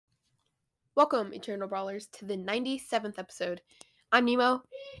Welcome, Eternal Brawlers, to the 97th episode. I'm Nemo,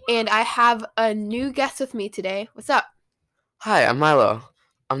 and I have a new guest with me today. What's up? Hi, I'm Milo.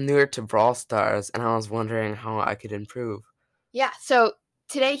 I'm newer to Brawl Stars, and I was wondering how I could improve. Yeah, so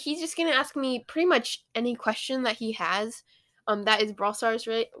today he's just going to ask me pretty much any question that he has that is Brawl Stars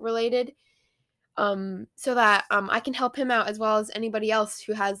related, so that I can help him out as well as anybody else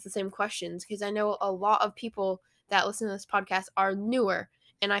who has the same questions, because I know a lot of people that listen to this podcast are newer,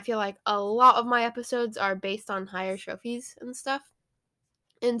 and I feel like a lot of my episodes are based on higher trophies and stuff.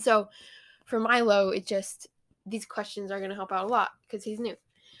 And so for Milo, these questions are going to help out a lot because he's new.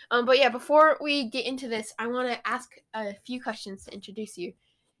 But yeah, before we get into this, I want to ask a few questions to introduce you.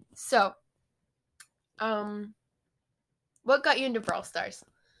 So, what got you into Brawl Stars?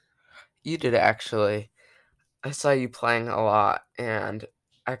 You did actually. I saw you playing a lot, and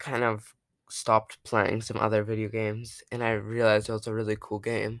I kind of stopped playing some other video games, and I realized it was a really cool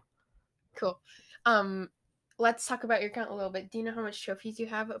game. Cool. Let's talk about your account a little bit. Do you know how much trophies you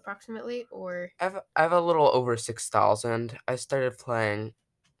have approximately, or? I have a little over 6,000. I started playing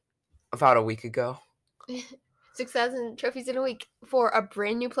about a week ago. 6,000 trophies in a week for a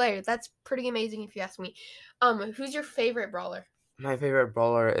brand new player. That's pretty amazing if you ask me. Who's your favorite brawler? My favorite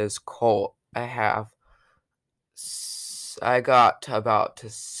brawler is Colt. I got to about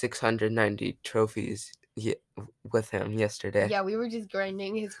 690 trophies with him yesterday. Yeah, we were just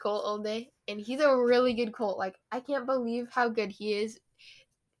grinding his Colt all day, and he's a really good Colt. Like, I can't believe how good he is.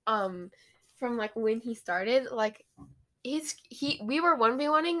 From like when he started, like we were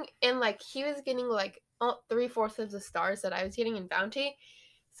 1v1ing, and like he was getting like 3/4 of the stars that I was getting in bounty.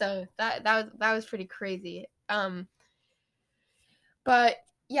 So that was pretty crazy. But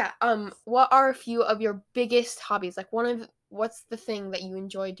yeah, what are a few of your biggest hobbies? Like what's the thing that you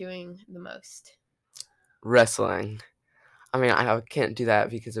enjoy doing the most? Wrestling. I mean, I can't do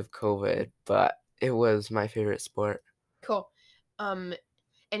that because of COVID, but it was my favorite sport. Cool. Um,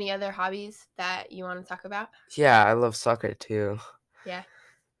 any other hobbies that you want to talk about? Yeah, I love soccer too. Yeah,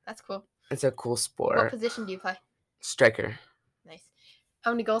 that's cool. It's a cool What sport. position do you play? Striker. Nice.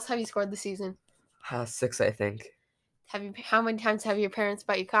 How many goals have you scored this season? 6, I think. How many times have your parents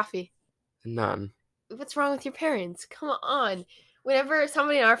bought you coffee? None. What's wrong with your parents? Come on. Whenever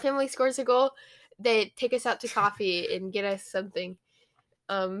somebody in our family scores a goal, they take us out to coffee and get us something.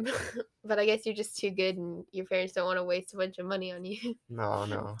 Um, but I guess you're just too good, and your parents don't want to waste a bunch of money on you.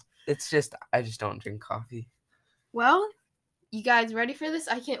 No. It's just, I just don't drink coffee. Well, you guys ready for this?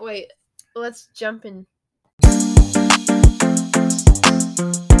 I can't wait. Let's jump in.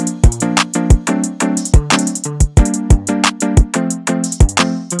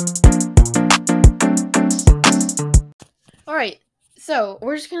 All right. So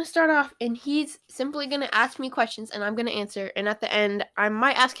we're just going to start off, and he's simply going to ask me questions, and I'm going to answer. And at the end, I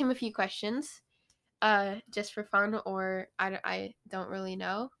might ask him a few questions just for fun, or I don't really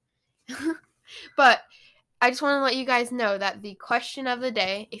know. But I just want to let you guys know that the question of the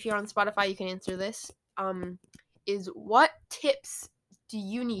day, if you're on Spotify, you can answer this, is what tips do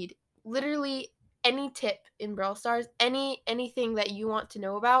you need? Literally any tip in Brawl Stars, anything that you want to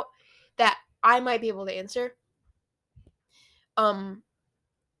know about that I might be able to answer.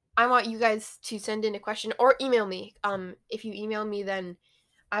 I want you guys to send in a question or email me. If you email me, then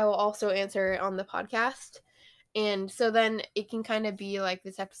I will also answer it on the podcast. And so then it can kind of be like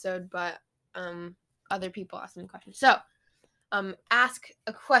this episode, but other people asking questions. So, ask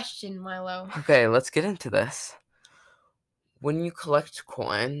a question, Milo. Okay, let's get into this. When you collect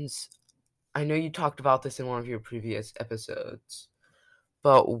coins, I know you talked about this in one of your previous episodes,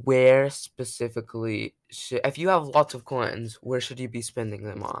 but where specifically if you have lots of coins, where should you be spending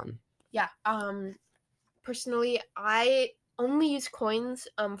them on? Yeah. Personally, I only use coins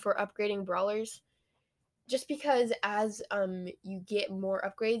for upgrading brawlers, just because as you get more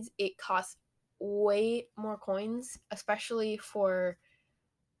upgrades, it costs way more coins, especially for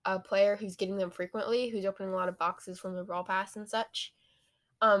a player who's getting them frequently, who's opening a lot of boxes from the Brawl Pass and such.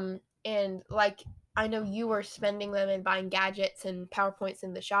 And like I know you were spending them and buying gadgets and PowerPoints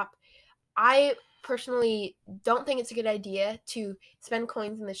in the shop. I personally don't think it's a good idea to spend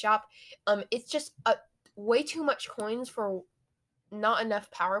coins in the shop. It's just way too much coins for not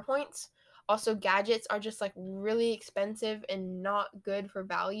enough PowerPoints. Also, gadgets are just like really expensive and not good for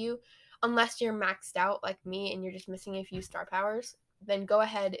value unless you're maxed out like me and you're just missing a few star powers. Then go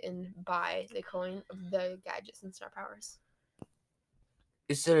ahead and buy the gadgets and star powers.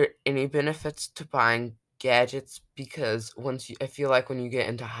 Is there any benefits to buying gadgets? Because I feel like when you get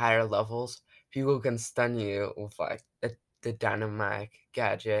into higher levels, people can stun you with like the dynamite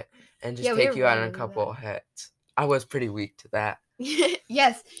gadget and just Yeah, we take were you out in a running couple of hits. I was pretty weak to that. that.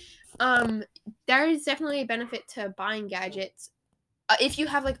 Yes. There is definitely a benefit to buying gadgets if you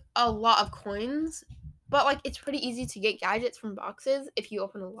have like a lot of coins, but like it's pretty easy to get gadgets from boxes if you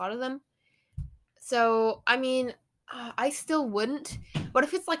open a lot of them. So I mean, I still wouldn't. But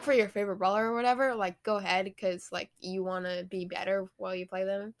if it's like for your favorite brawler or whatever, like go ahead because like you want to be better while you play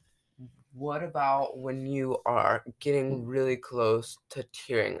them. What about when you are getting really close to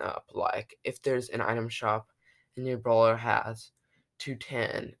tearing up? Like if there's an item shop and your brawler has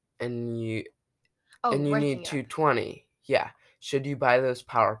 210 and you Oh, need ranking up. 220. Yeah. Should you buy those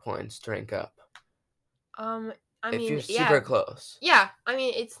power points to rank up? I If mean, you're yeah, super close yeah. I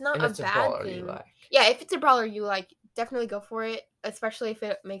mean, it's not and a it's a bad brawler you thing. like. Yeah, if it's a brawler you like, definitely go for it, especially if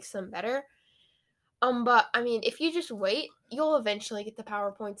it makes them better. But I mean, if you just wait, you'll eventually get the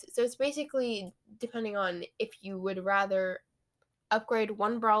power points. So it's basically depending on if you would rather upgrade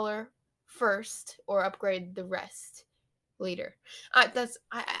one brawler first or upgrade the rest later. That's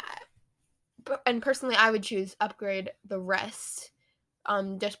and personally, I would choose upgrade the rest.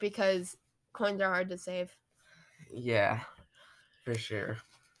 Just because coins are hard to save. Yeah, for sure.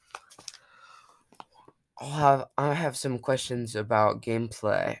 I have some questions about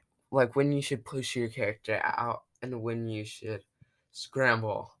gameplay, like when you should push your character out and when you should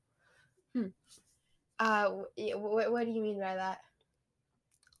scramble. What do you mean by that?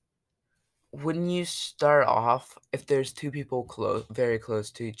 When you start off, if there's two people very close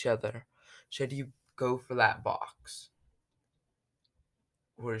to each other, should you go for that box,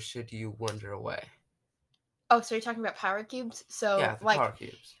 or should you wander away? Oh, so you're talking about power cubes? So Yeah, the power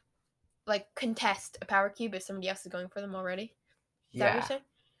cubes. like contest a power cube if somebody else is going for them already. Is that what you're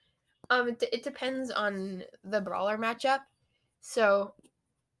Yeah. saying? It depends on the brawler matchup. So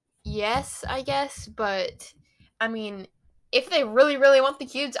yes, I guess, but I mean, if they really, really want the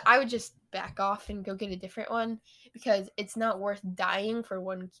cubes, I would just back off and go get a different one because it's not worth dying for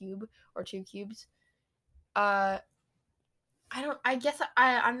one cube or two cubes. Uh, I don't. I guess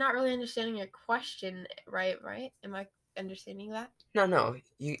I'm not really understanding your question. Right? Right? Am I understanding that? No,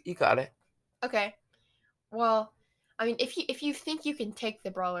 you got it. Okay. Well, I mean, if you think you can take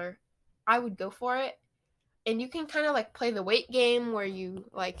the brawler, I would go for it. And you can kind of like play the wait game where you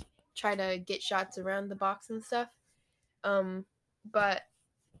like try to get shots around the box and stuff. But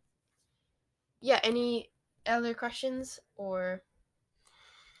yeah, any other questions or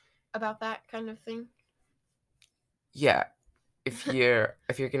about that kind of thing? Yeah, if you're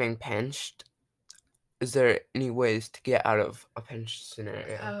getting pinched, is there any ways to get out of a pinch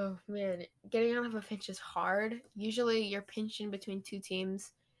scenario? Oh man, getting out of a pinch is hard. Usually you're pinched in between two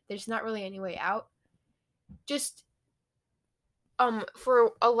teams. There's not really any way out. Just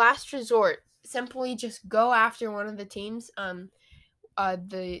for a last resort, simply just go after one of the teams.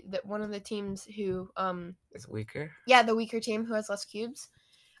 The one of the teams who Is weaker. Yeah, the weaker team who has less cubes.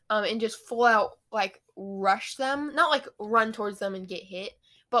 And just full out like rush them, not like run towards them and get hit,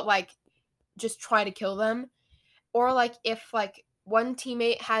 but like just try to kill them. Or like if like one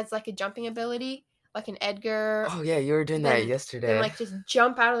teammate has like a jumping ability, like an Edgar. Oh yeah, you were doing that yesterday. Then like just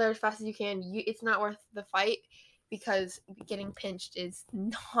jump out of there as fast as you can. It's not worth the fight because getting pinched is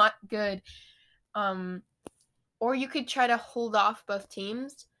not good. Or you could try to hold off both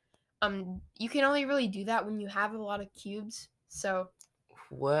teams. You can only really do that when you have a lot of cubes. So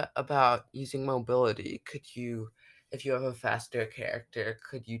what about using mobility? Could you, if you have a faster character,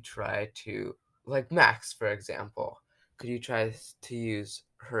 could you try to, like Max, for example, could you try to use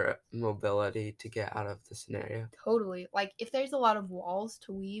her mobility to get out of the scenario? totally. Like if there's a lot of walls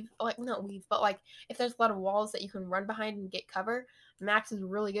to weave, like not weave, but like if there's a lot of walls that you can run behind and get cover, Max is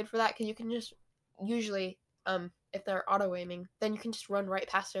really good for that because you can just usually if they're auto aiming, then you can just run right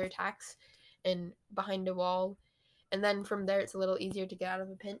past their attacks and behind a wall, and then from there it's a little easier to get out of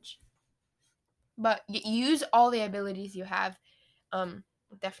a pinch. But use all the abilities you have.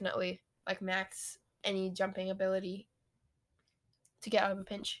 Definitely like Max, any jumping ability to get out of a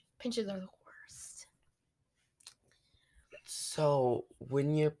pinch. Pinches are the worst. So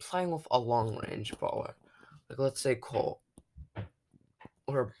when you're playing with a long range brawler, like let's say Colt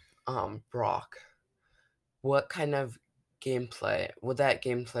or Brock, what kind of gameplay would that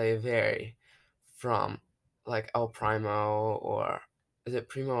gameplay vary from, like El Primo, or is it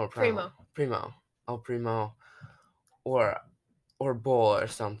Primo or Primo? Primo. El Primo, or Bull or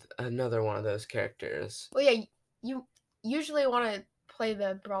something, another one of those characters. Well, yeah, you usually want to play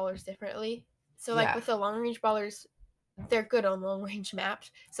the brawlers differently. So, like Yeah. with the long range brawlers, they're good on long range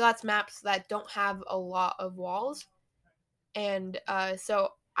maps. So that's maps that don't have a lot of walls, and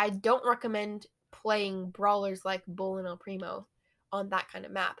so I don't recommend playing brawlers like Bull and El Primo on that kind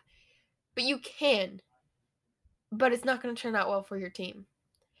of map. But you can, but it's not going to turn out well for your team.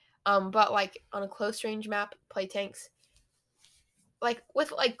 But like on a close range map, play tanks. Like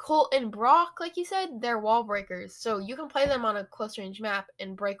with like Colt and Brock, like you said, they're wall breakers. So you can play them on a close range map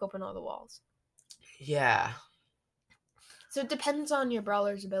and break open all the walls. Yeah. So it depends on your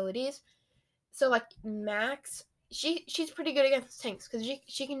brawler's abilities. So like Max, she's pretty good against tanks because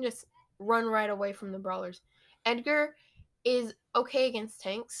she can just run right away from the brawlers. Edgar is okay against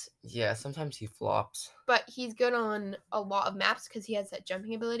tanks, Yeah, sometimes he flops. but he's good on a lot of maps because he has that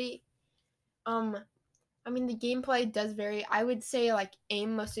jumping ability. I mean, the gameplay does vary. I would say, like,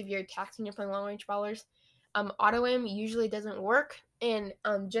 aim most of your attacks when you're playing long-range brawlers. Auto aim usually doesn't work, and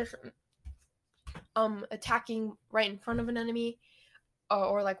just attacking right in front of an enemy,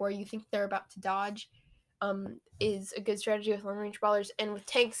 or like where you think they're about to dodge, is a good strategy with long-range brawlers. And with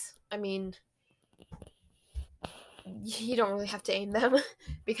tanks, I mean, you don't really have to aim them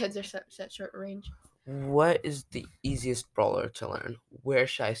because they're such short range. What is the easiest brawler to learn? Where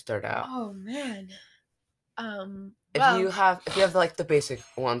should I start out? Oh man. If you have like the basic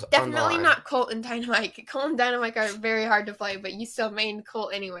ones, definitely online. not Colt and Dynamite. Colt and Dynamite are very hard to play, but you still main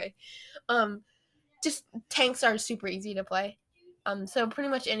Colt anyway. Just tanks are super easy to play. So pretty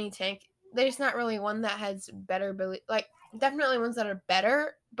much any tank. There's not really one that has better ability. Like definitely ones that are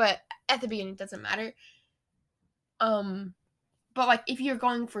better, but at the beginning it doesn't matter. But like if you're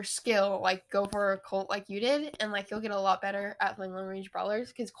going for skill, like go for a Colt like you did, and like you'll get a lot better at playing long range brawlers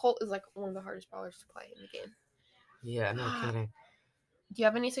because Colt is like one of the hardest brawlers to play in the game. Yeah, no kidding. Do you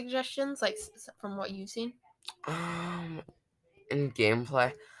have any suggestions, like from what you've seen? In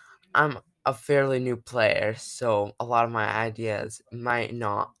gameplay, I'm a fairly new player, so a lot of my ideas might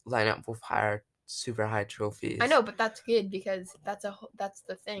not line up with super high trophies. I know, but that's good because that's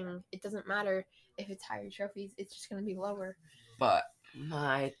the thing. It doesn't matter if it's higher trophies; it's just gonna be lower. But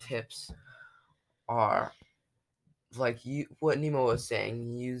my tips are, like what Nemo was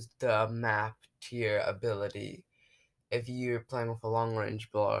saying, use the map to your ability. If you're playing with a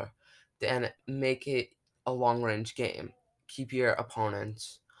long-range brawler, then make it a long-range game. Keep your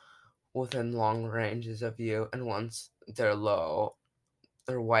opponents within long ranges of you, and once they're low,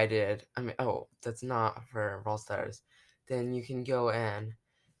 they're whited. That's not for Brawl Stars. Then you can go in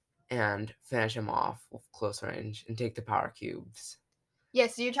and finish them off with close range and take the power cubes. Yeah,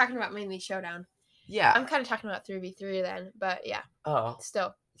 so you're talking about mainly Showdown. Yeah. I'm kind of talking about 3v3 then, but yeah. Oh.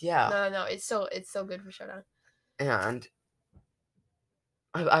 Still. Yeah. No, it's still good for Showdown. And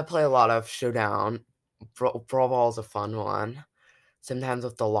I play a lot of Showdown. Brawl Ball is a fun one. Sometimes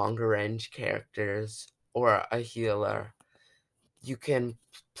with the longer range characters or a healer. You can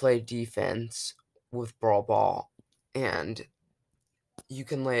play defense with Brawl Ball, and you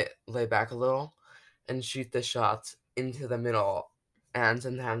can lay back a little and shoot the shots into the middle. And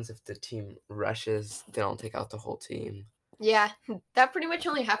sometimes if the team rushes, they don't take out the whole team. Yeah, that pretty much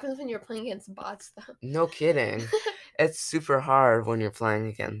only happens when you're playing against bots, though. No kidding. It's super hard when you're playing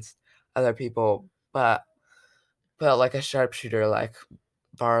against other people, but like a sharpshooter like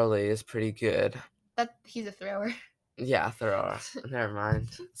Barley is pretty good. He's a thrower. Yeah, thrower. Never mind.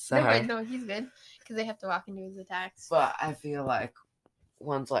 Sorry. No, he's good because they have to walk into his attacks. But I feel like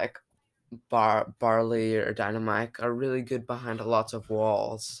ones like Barley or Dynamite are really good behind lots of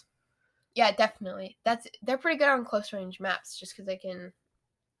walls. Yeah, definitely. They're pretty good on close range maps just because they can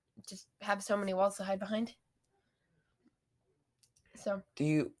just have so many walls to hide behind. So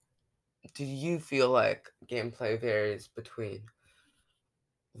do you feel like gameplay varies between,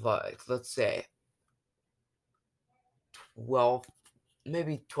 like, let's say 12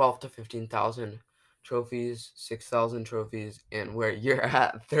 to 15,000 trophies, 6,000 trophies, and where you're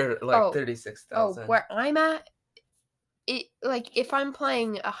at, they're like 36,000. Oh, where I'm at, it like if I'm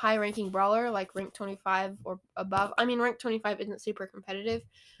playing a high ranking brawler like rank 25 or above. I mean, rank 25 isn't super competitive,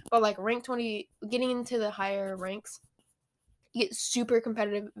 but like rank 20, getting into the higher ranks, you get super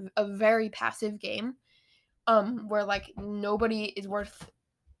competitive, a very passive game, where like nobody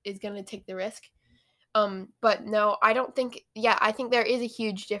is gonna take the risk. But no, I don't think. Yeah, I think there is a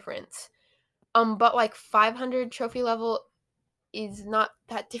huge difference. But like 500 trophy level is not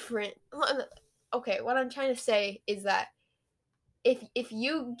that different. Okay, what I'm trying to say is that if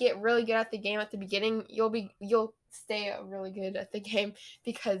you get really good at the game at the beginning, you'll stay really good at the game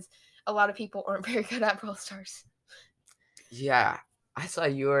because a lot of people aren't very good at Brawl Stars. Yeah, I saw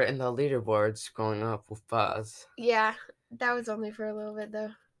you were in the leaderboards growing up with Buzz. Yeah, that was only for a little bit though.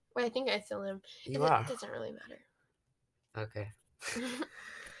 Wait, I think I still am. It doesn't really matter. Okay.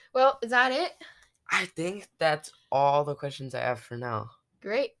 Well, is that it? I think that's all the questions I have for now.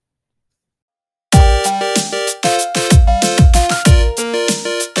 Great.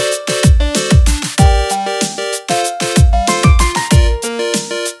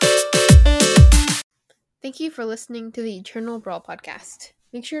 Thank you for listening to the Eternal Brawl podcast.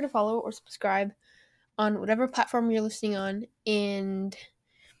 Make sure to follow or subscribe on whatever platform you're listening on. And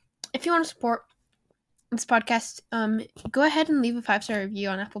if you want to support this podcast, go ahead and leave a 5-star review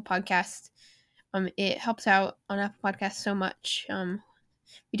on Apple Podcasts. It helps out on Apple Podcasts so much.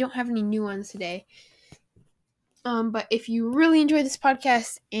 We don't have any new ones today. But if you really enjoy this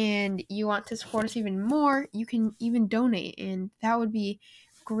podcast and you want to support us even more, you can even donate, and that would be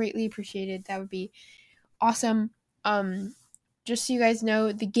greatly appreciated. That would be awesome. Just so you guys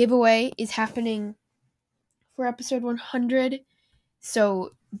know, the giveaway is happening for episode 100,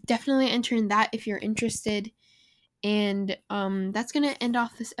 so definitely enter in that if you're interested. And that's gonna end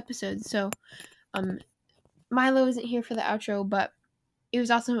off this episode. So Milo isn't here for the outro, but it was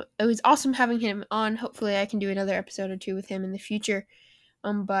awesome having him on. Hopefully I can do another episode or 2 with him in the future.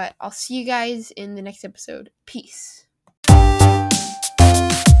 But I'll see you guys in the next episode. Peace.